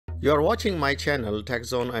You are watching my channel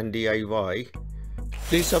TechZone and DIY.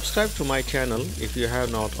 Please subscribe to my channel if you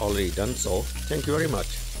have not already done so. Thank you very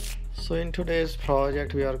much. So in today's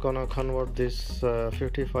project we are gonna convert this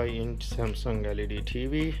 55-inch Samsung LED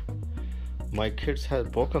TV. My kids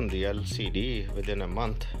have broken the LCD within a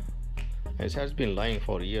month. It has been lying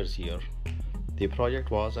for years here. The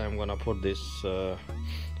project was I'm gonna put this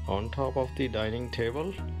on top of the dining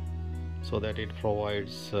table so that it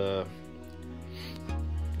provides a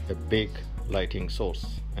big lighting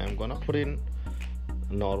source. I'm gonna put in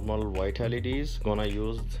normal white LEDs, gonna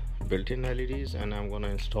use built-in LEDs, and I'm gonna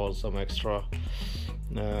install some extra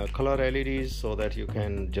color LEDs so that you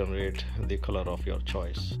can generate the color of your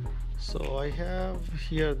choice. So I have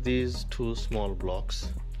here these two small blocks,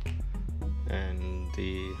 and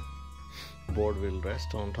the board will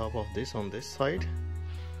rest on top of this on this side.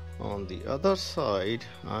 On the other side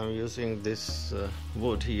I'm using this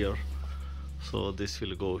wood here, so this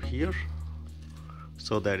will go here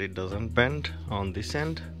so that it doesn't bend on this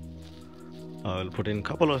end. I will put in a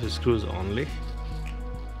couple of screws only,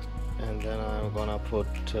 and then I'm gonna put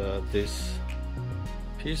this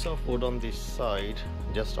piece of wood on this side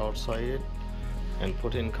just outside it and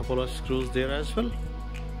put in a couple of screws there as well,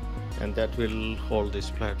 and that will hold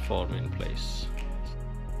this platform in place.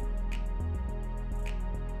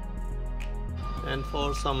 And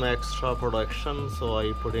for some extra production, so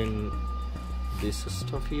I put in this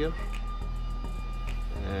stuff here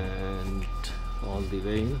and all the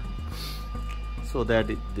way in so that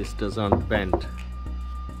this doesn't bend.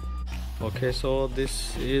 Okay, so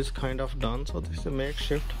this is kind of done. So this is a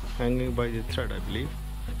makeshift hanging by the thread, I believe,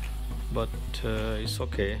 but it's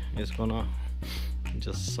okay. It's gonna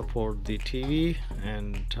just support the TV,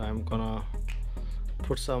 and I'm gonna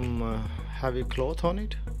put some heavy cloth on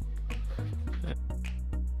it.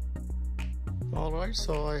 Alright,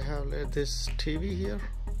 so I have laid this TV here.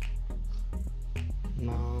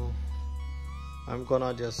 Now I'm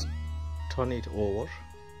gonna just turn it over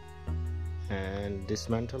and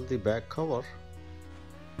dismantle the back cover.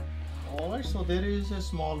 Alright, so there is a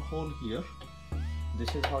small hole here.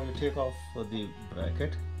 This is how you take off the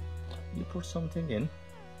bracket. You put something in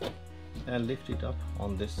and lift it up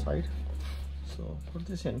on this side. So put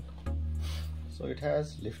this in. So it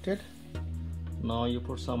has lifted. Now you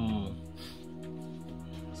put some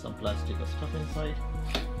plastic stuff inside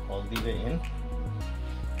all the way in,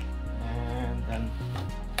 and then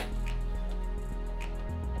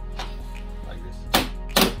like this.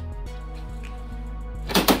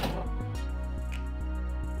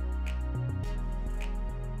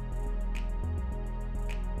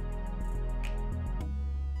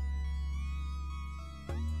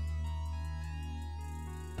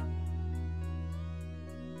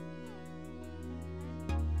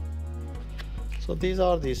 So these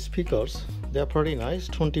are the speakers. They are pretty nice,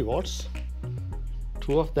 20 watts.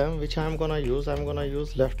 Two of them which I'm gonna use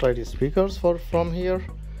left-right speakers from here.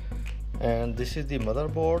 And this is the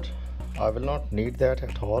motherboard. I will not need that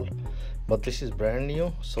at all, but this is brand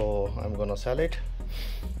new, so I'm gonna sell it.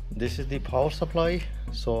 This is the power supply,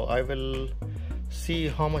 so I will see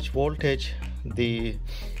how much voltage the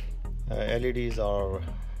LEDs are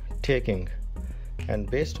taking, and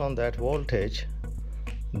based on that voltage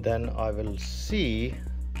then I will see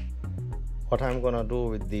what I'm gonna do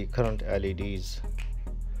with the current LEDs.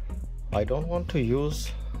 I don't want to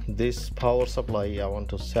use this power supply, I want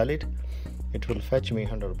to sell it. It will fetch me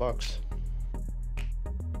 $100.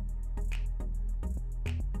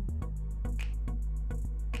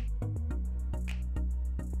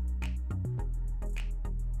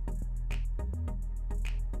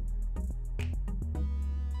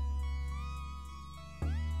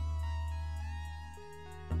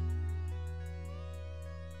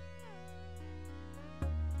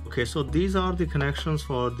 Okay, so these are the connections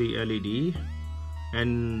for the LED,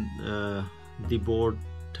 and the board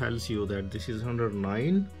tells you that this is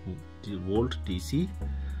 109 volt DC.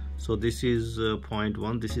 So this is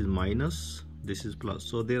 0.1, this is minus, this is plus.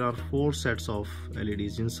 So there are 4 sets of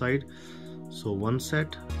LEDs inside. So 1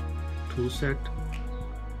 set, 2 set,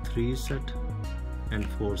 3 set, and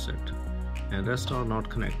 4 set, and rest are not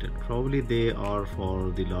connected. Probably they are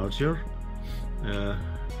for the larger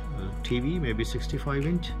TV, maybe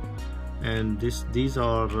 65-inch, and these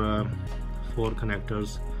are 4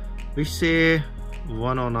 connectors which say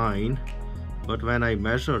 109, but when I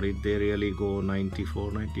measure it they really go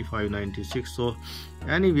 94, 95, 96, so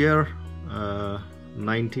anywhere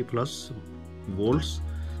 90 plus volts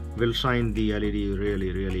will shine the LED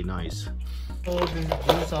really nice. So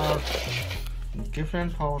these are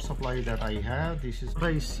different power supply that I have. This is what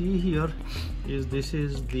I see here. This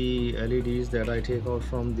is the LEDs that I take out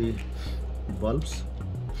from the bulbs.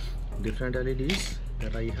 different LEDs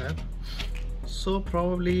that I have. So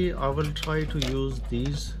probably I will try to use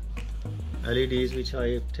these LEDs which I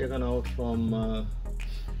have taken out from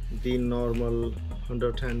the normal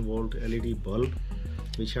 110 volt LED bulb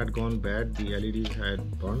which had gone bad. The LEDs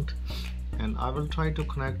had burnt, and I will try to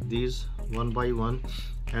connect these one by one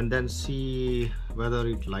and then see whether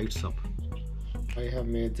it lights up. I have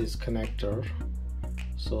made this connector,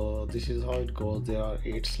 so this is how it goes. There are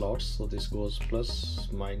 8 slots, so this goes plus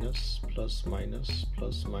minus plus minus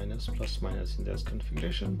plus minus plus minus in this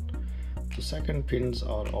configuration. The second pins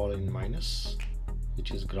are all in minus,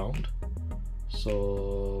 which is ground.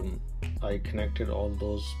 So I connected all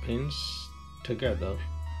those pins together,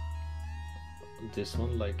 this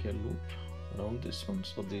one like a loop around this one.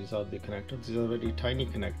 So these are the connectors. These are very tiny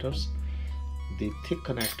connectors. The thick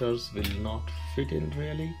connectors will not fit in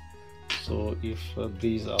really. So if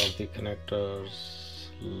these are the connectors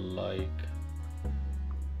like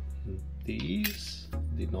these,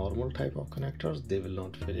 the normal type of connectors, they will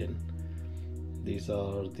not fit in. These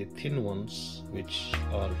are the thin ones which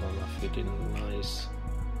are gonna fit in nice.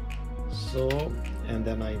 So, and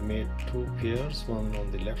then I made 2 pairs, one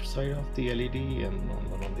on the left side of the LED and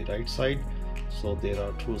one on the right side. So there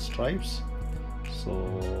are 2 stripes. So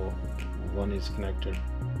one is connected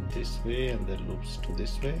this way and then loops to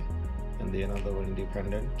this way, and the another one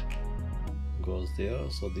independent goes there.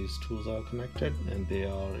 So these 2s are connected and they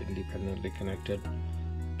are independently connected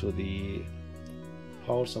to the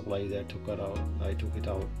power supply that I took it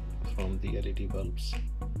out from the LED bulbs.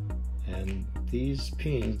 And these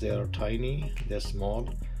pins, they are tiny, they're small,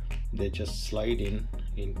 they just slide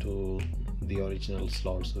into the original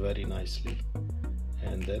slots very nicely,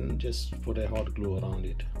 and then just put a hot glue around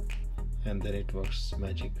it and then it works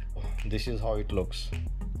magic. This is how it looks.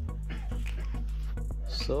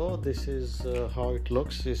 So this is how it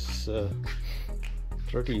looks. It's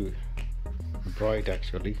pretty bright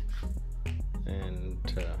actually, and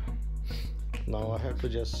now I have to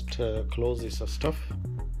just close this stuff,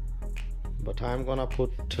 but I'm gonna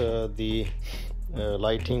put the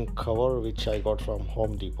lighting cover which I got from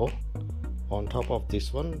Home Depot on top of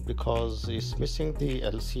this one, because it's missing the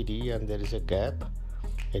LCD and there is a gap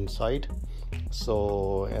inside.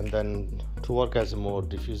 So, and then to work as a more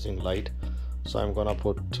diffusing light, so I'm gonna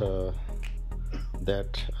put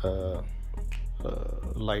that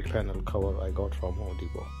light panel cover I got from Home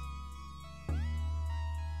Depot.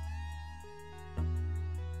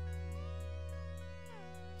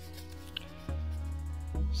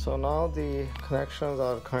 So now the connections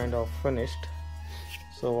are kind of finished.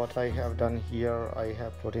 So what I have done here, I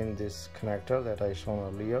have put in this connector that I shown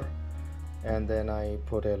earlier, and then I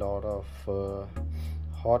put a lot of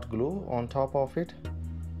hot glue on top of it,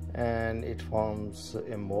 and it forms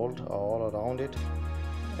a mold all around it,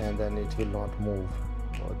 and then it will not move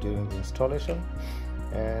during the installation.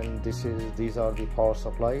 And these are the power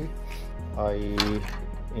supply. I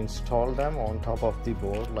installed them on top of the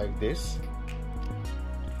board like this,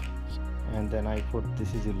 and then I put,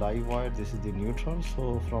 this is the live wire, this is the neutral.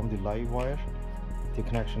 So from the live wire the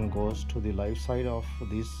connection goes to the live side of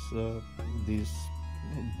these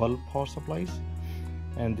bulb power supplies,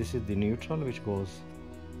 and this is the neutral which goes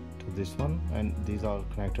to this one, and these are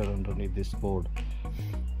connected underneath this board.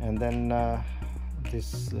 And then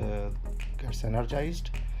this gets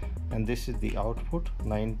energized, and this is the output,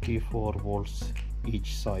 94 volts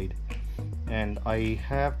each side. And I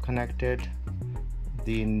have connected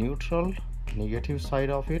the neutral negative side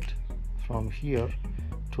of it from here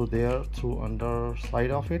to there through underside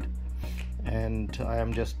of it, and I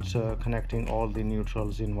am just connecting all the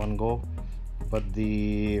neutrals in one go. But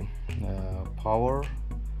the power,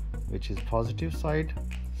 which is positive side,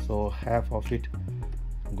 so half of it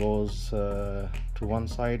goes to one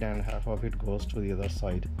side and half of it goes to the other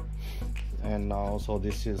side. And now, so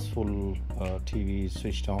this is full TV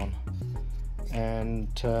switched on. And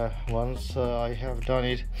once I have done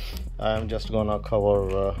it, I'm just gonna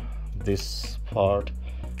cover this part,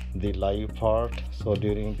 the live part. So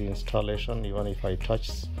during the installation, even if I touch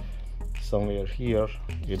somewhere here,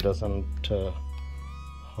 it doesn't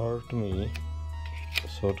hurt me,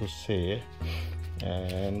 so to say.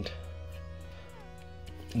 And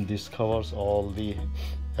this covers all the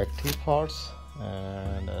active parts,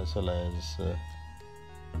 and as well as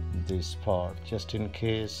this part, just in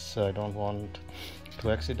case I don't want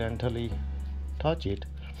to accidentally touch it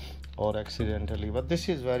or accidentally. But this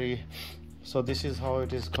is very, so this is how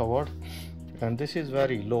it is covered, and this is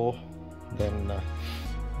very low than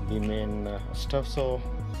the main stuff. So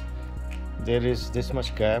there is this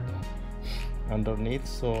much gap underneath.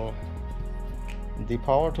 So the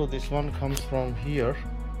power to this one comes from here,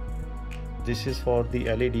 this is for the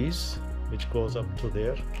LEDs which goes up to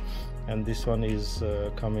there, and this one is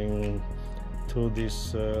coming through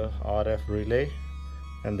this RF relay,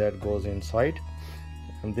 and that goes inside.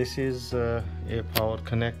 And this is a power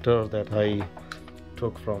connector that I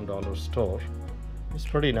took from dollar store. It's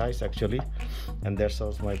pretty nice actually, and that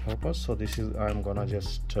serves my purpose. So this is, I'm gonna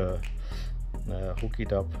just hook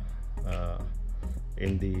it up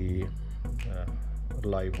in the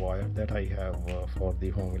live wire that I have for the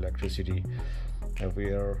home electricity,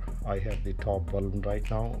 where I have the top bulb right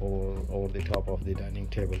now over the top of the dining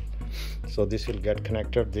table. So this will get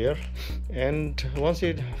connected there, and once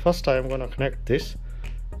it first I'm gonna connect this,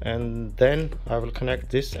 and then I will connect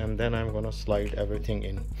this, and then I'm gonna slide everything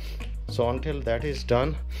in. So until that is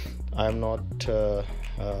done, I'm not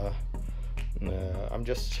I'm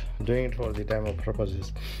just doing it for the demo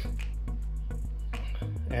purposes.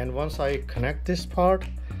 And once I connect this part,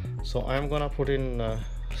 so I'm gonna put in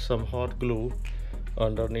some hot glue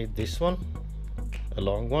underneath this one, a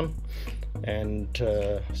long one, and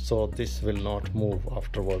so this will not move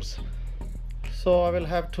afterwards. So I will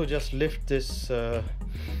have to just lift this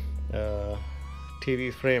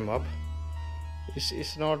TV frame up.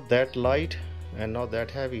 It's not that light and not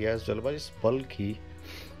that heavy as well, but it's bulky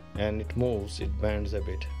and it moves, it bends a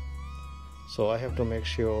bit. So I have to make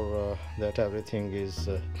sure that everything is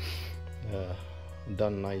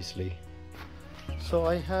done nicely. So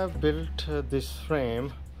I have built this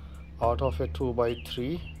frame out of a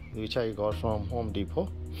 2x3 which I got from Home Depot,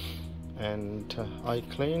 and I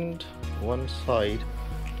cleaned one side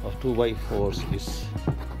of 2x4s. Is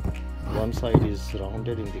one side is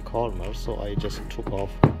rounded in the corner, so I just took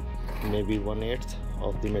off maybe 1/8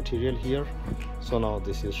 of the material here. So now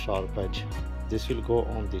this is sharp edge. This will go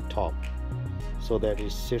on the top so that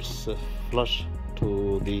it sits flush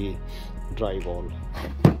to the drywall.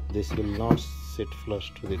 This will not sit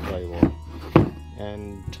flush to the drywall,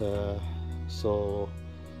 and so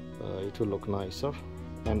it will look nicer.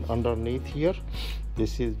 And underneath here,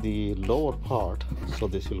 this is the lower part, so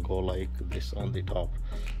this will go like this on the top.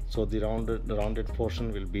 So the rounded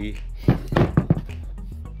portion will be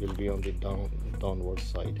on the downward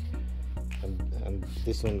side, and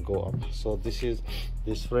this one go up. So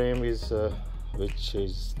this frame is which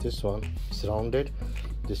is this one, it's rounded.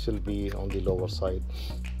 This will be on the lower side,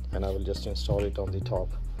 and I will just install it on the top.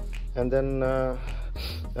 And then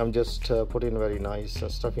I'm just putting very nice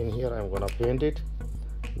stuff in here. I'm gonna paint it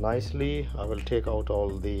nicely. I will take out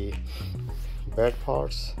all the bad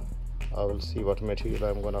parts. I will see what material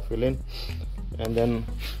I'm gonna fill in, and then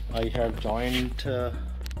I have joined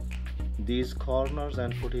these corners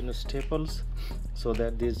and put in staples so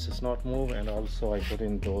that this does not move, and also I put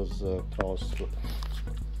in those cross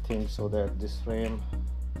things so that this frame,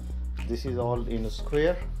 this is all in a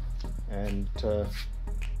square, and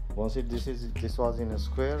once this was in a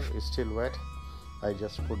square, it's still wet, I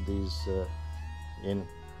just put these in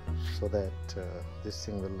so that this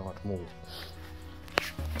thing will not move.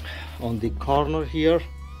 On the corner here,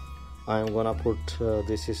 I'm gonna put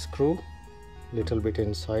this screw little bit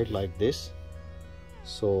inside like this.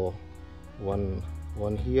 So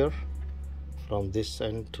one here from this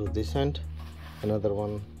end to this end, another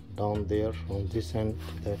one down there from this end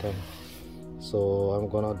to that end. So I'm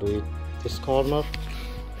gonna do it this corner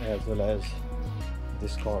as well as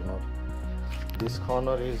this corner. This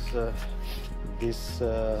corner is this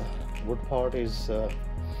wood part is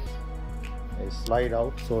slide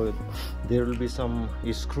out, so there will be some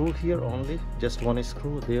screw here, only just one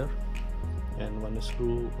screw there and one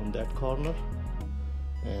screw on that corner,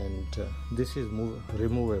 and this is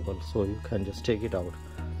removable, so you can just take it out.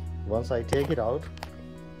 Once I take it out,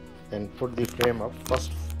 then put the frame up.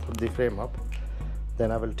 First put the frame up,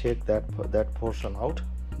 then I will take that portion out,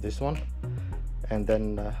 this one, and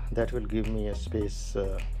then that will give me a space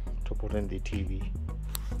to put in the TV.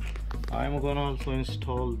 I'm gonna also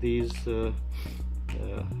install these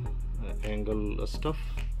angle stuff,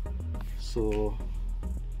 so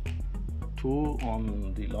 2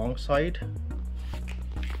 on the long side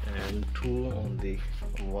and 2 on the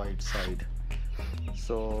wide side.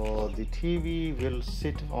 So the TV will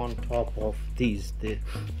sit on top of these.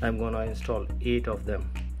 I'm gonna install 8 of them,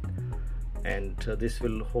 and this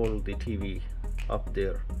will hold the TV up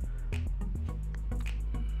there.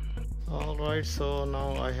 Alright, so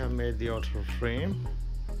now I have made the outer frame.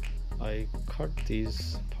 I cut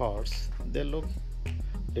these parts. They look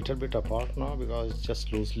little bit apart now because it's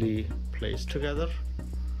just loosely placed together,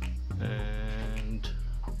 and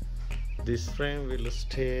this frame will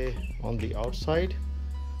stay on the outside,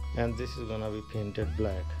 and this is gonna be painted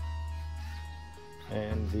black,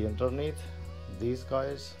 and the underneath, these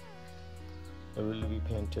guys will be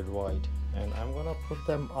painted white. and I'm gonna put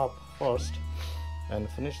them up first and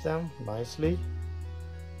finish them nicely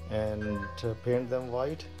and paint them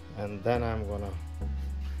white, and then I'm gonna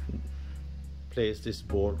place this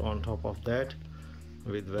board on top of that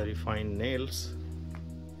with very fine nails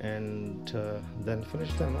and then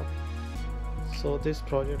finish them up. So this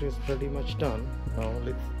project is pretty much done. The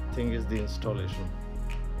only thing is the installation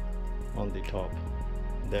on the top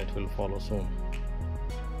that will follow soon.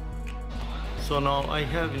 So now I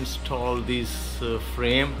have installed this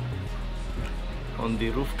frame on the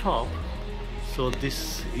rooftop. So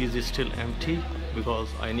this is still empty because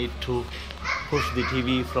I need to push the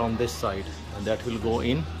TV from this side, and that will go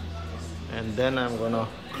in, and then I'm gonna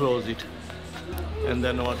close it. And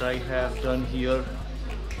then what I have done here,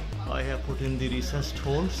 I have put in the recessed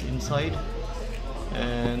holes inside,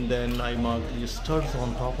 and then I mark the studs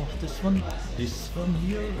on top of this one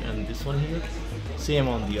here, and this one here, same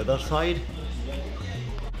on the other side.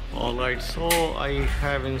 Alright, so I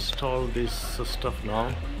have installed this stuff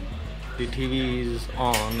now. The TV is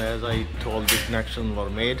on, as I told the connections were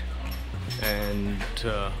made, and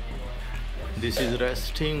this is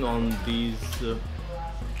resting on these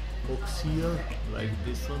hooks here, like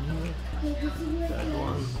this one here, that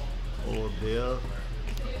one over there,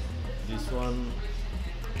 this one.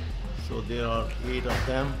 So there are 8 of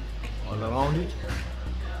them all around it,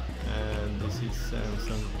 and this is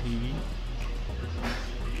Samsung TV.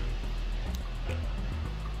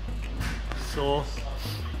 So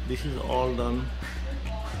this is all done,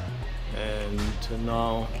 and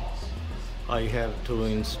now I have to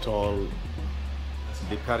install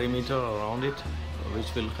the perimeter around it,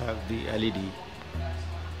 which will have the LED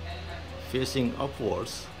facing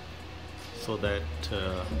upwards, so that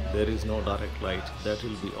there is no direct light. That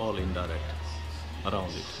will be all indirect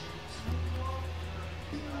around it.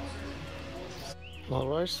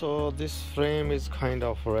 Alright, so this frame is kind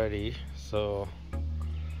of ready. So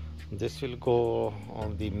this will go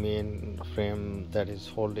on the main frame that is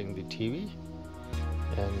holding the TV,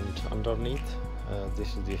 and underneath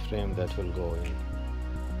this is the frame that will go in.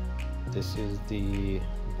 This is the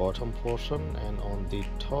bottom portion, and on the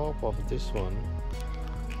top of this one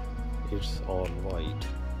it's all white.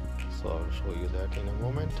 So I'll show you that in a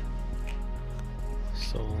moment.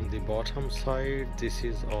 So on the bottom side this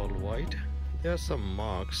is all white. There are some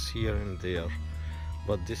marks here and there,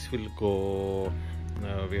 but this will go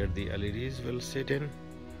where the LEDs will sit in,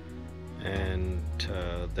 and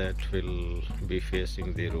that will be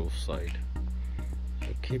facing the roof side,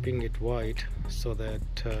 keeping it white so that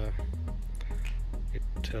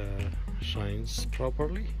it shines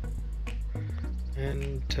properly.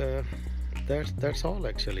 And that's all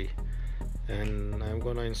actually. And I'm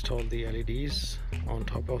gonna install the LEDs on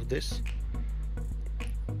top of this.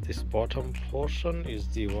 This bottom portion is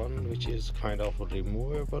the one which is kind of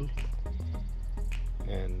removable,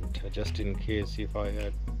 and just in case if I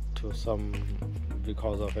had to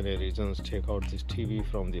because of any reasons take out this TV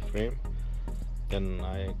from the frame, then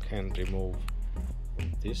I can remove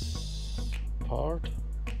this part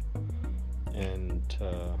and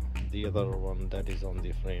the other one that is on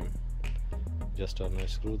the frame. Just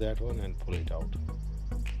unscrew that one and pull it out.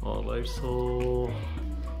 Alright, so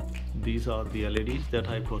these are the LEDs that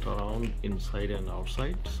I put around inside and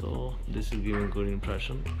outside. So this is giving good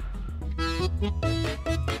impression.